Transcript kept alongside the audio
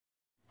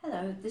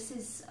Hello, this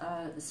is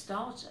the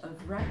start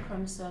of Rare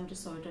Chromosome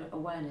Disorder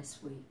Awareness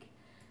Week,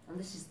 and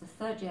this is the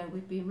third year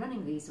we've been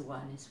running these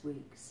awareness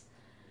weeks.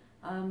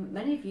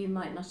 Many of you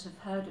might not have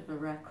heard of a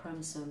rare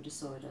chromosome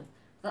disorder.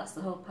 That's the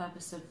whole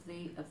purpose of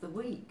the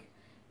week.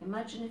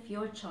 Imagine if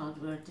your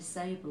child were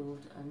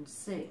disabled and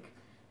sick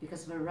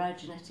because of a rare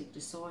genetic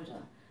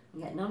disorder,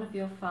 and yet none of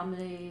your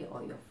family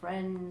or your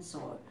friends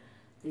or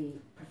the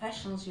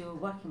professionals you're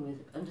working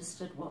with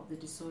understood what the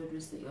disorder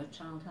is that your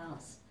child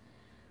has.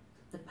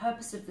 The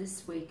purpose of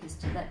this week is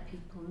to let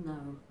people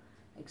know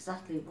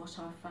exactly what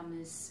our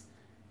families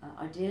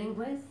are dealing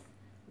with,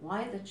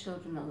 why the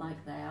children are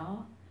like they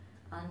are,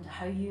 and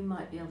how you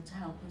might be able to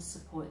help and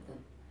support them.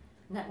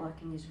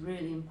 Networking is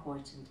really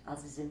important,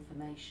 as is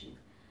information,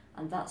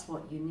 and that's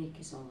what Unique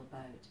is all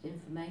about: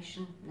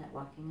 information,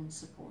 networking and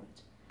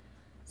support.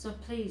 So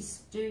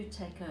please do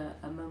take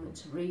a moment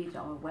to read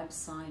our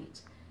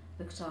website,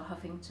 look at our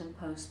Huffington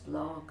Post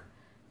blog.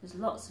 There's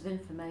lots of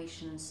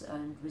information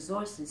and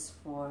resources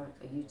for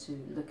you to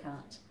look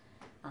at,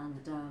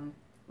 and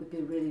we'd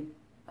be really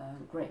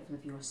grateful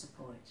of your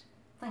support.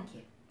 Thank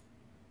you.